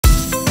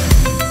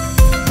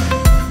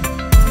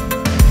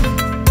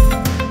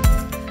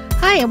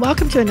Hi, and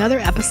welcome to another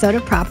episode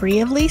of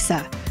Property of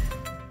Lisa.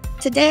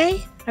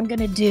 Today, I'm going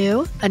to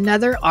do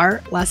another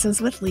Art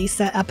Lessons with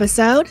Lisa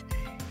episode.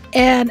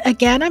 And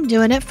again, I'm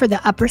doing it for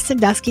the Upper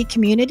Sandusky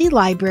Community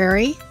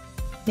Library.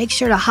 Make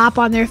sure to hop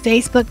on their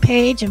Facebook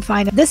page and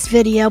find this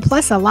video,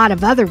 plus a lot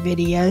of other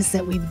videos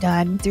that we've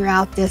done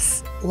throughout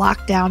this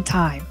lockdown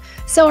time.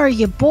 So are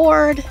you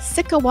bored,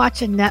 sick of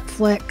watching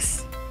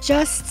Netflix,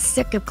 just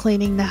sick of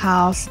cleaning the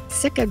house,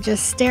 sick of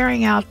just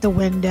staring out the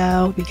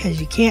window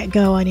because you can't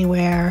go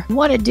anywhere, you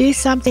want to do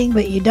something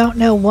but you don't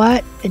know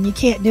what, and you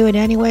can't do it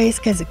anyways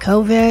because of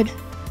COVID?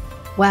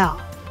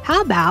 Well, how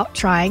about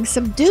trying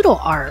some doodle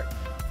art?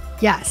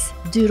 Yes,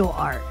 doodle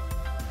art.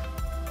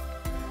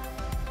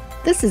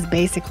 This is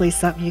basically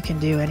something you can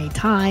do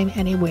anytime,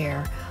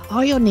 anywhere.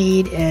 All you'll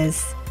need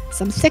is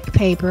some thick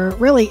paper.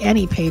 Really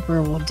any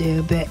paper will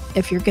do, but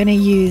if you're going to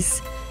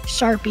use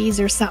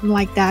Sharpies or something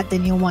like that,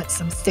 then you'll want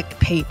some thick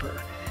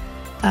paper.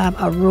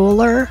 A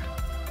ruler,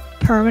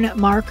 permanent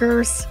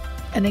markers,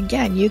 and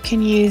again, you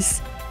can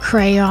use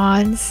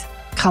crayons,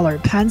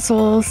 colored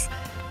pencils,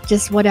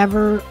 just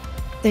whatever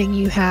thing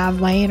you have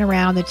laying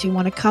around that you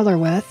want to color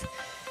with.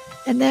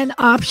 And then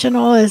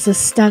optional is a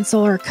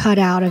stencil or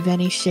cutout of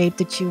any shape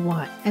that you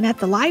want. And at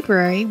the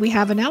library, we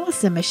have an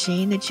Ellison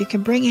machine that you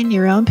can bring in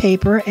your own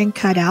paper and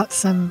cut out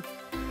some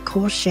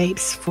cool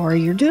shapes for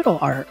your doodle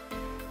art.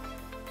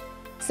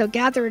 So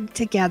gather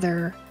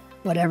together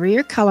whatever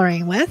you're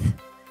coloring with.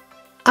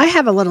 I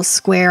have a little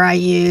square I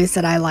use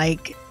that I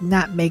like, and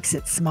that makes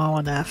it small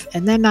enough.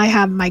 And then I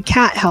have my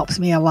cat helps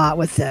me a lot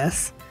with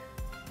this.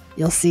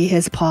 You'll see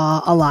his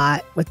paw a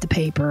lot with the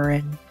paper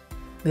and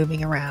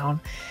moving around.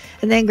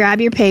 And then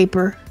grab your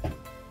paper.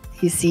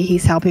 You see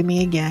he's helping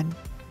me again.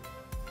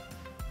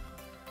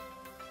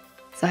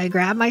 So I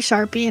grab my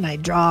Sharpie and I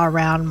draw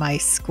around my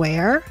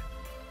square.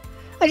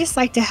 I just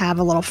like to have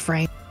a little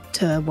frame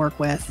to work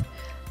with.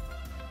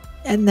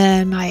 And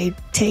then I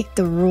take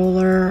the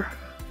ruler.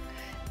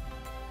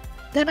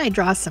 Then I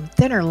draw some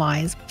thinner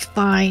lines,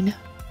 fine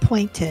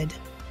pointed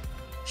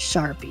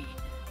Sharpie.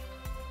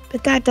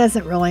 But that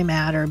doesn't really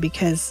matter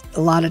because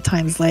a lot of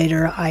times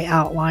later I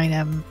outline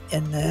them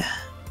in the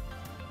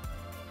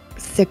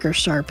thicker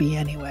Sharpie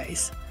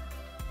anyways.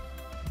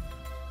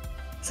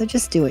 So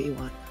just do what you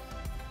want.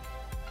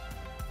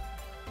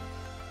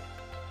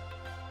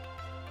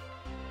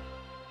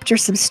 After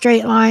some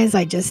straight lines,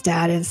 I just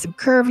add in some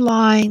curved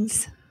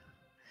lines.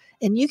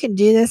 And you can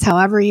do this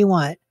however you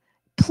want.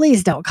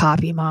 Please don't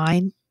copy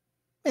mine.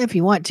 If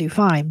you want to,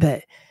 fine,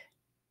 but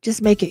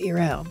just make it your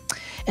own.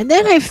 And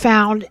then I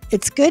found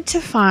it's good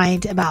to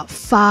find about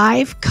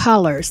 5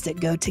 colors that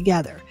go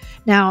together.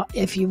 Now,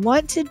 if you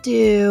want to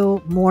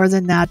do more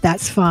than that,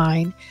 that's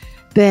fine.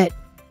 But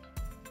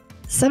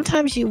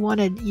sometimes you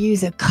want to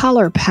use a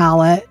color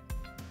palette.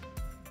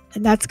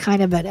 And that's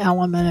kind of an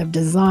element of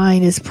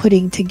design, is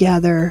putting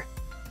together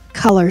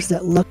colors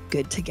that look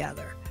good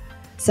together.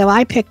 So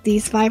I picked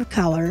these 5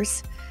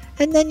 colors,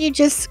 and then you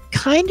just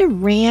kind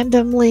of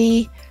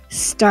randomly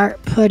start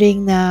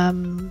putting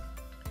them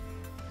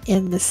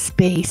in the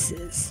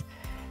spaces.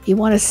 You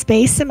want to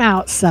space them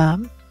out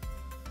some.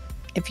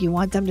 If you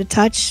want them to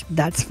touch,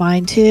 that's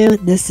fine too.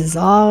 This is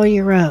all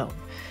your own.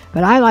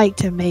 But I like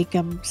to make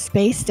them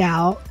spaced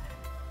out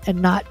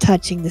and not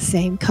touching the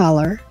same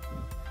color.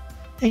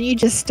 And you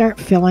just start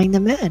filling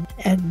them in.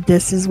 And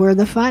this is where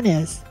the fun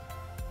is.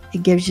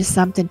 It gives you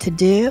something to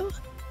do.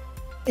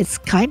 It's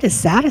kind of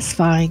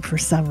satisfying for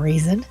some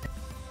reason.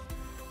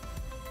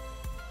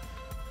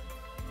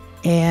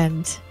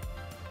 And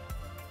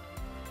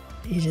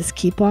you just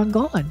keep on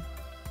going.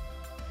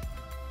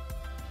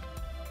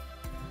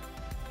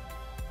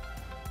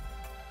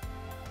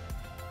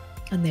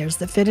 And there's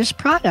the finished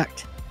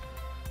product.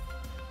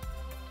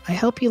 I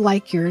hope you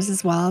like yours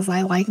as well as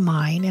I like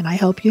mine, and I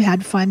hope you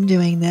had fun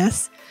doing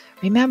this.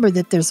 Remember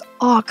that there's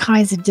all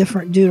kinds of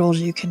different doodles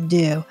you can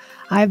do.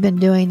 I've been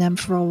doing them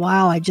for a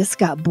while. I just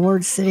got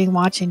bored sitting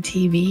watching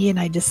TV, and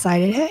I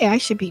decided, hey, I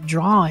should be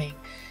drawing.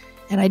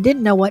 And I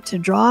didn't know what to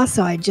draw,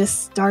 so I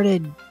just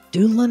started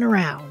doodling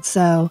around.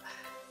 So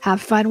have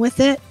fun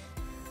with it.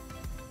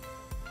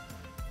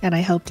 And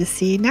I hope to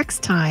see you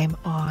next time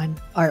on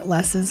Art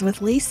Lessons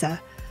with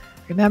Lisa.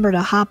 Remember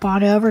to hop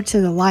on over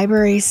to the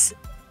library's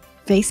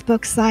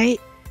Facebook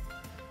site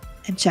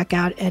and check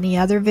out any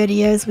other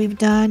videos we've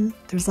done.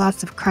 There's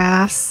lots of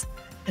crafts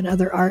and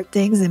other art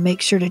things, and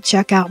make sure to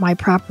check out my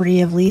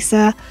Property of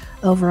Lisa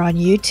over on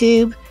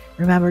YouTube.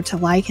 Remember to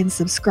like and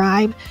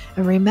subscribe,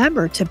 and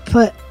remember to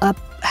put up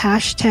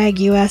hashtag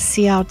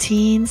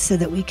USCLTeens so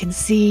that we can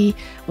see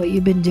what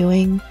you've been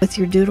doing with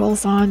your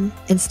doodles on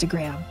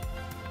Instagram.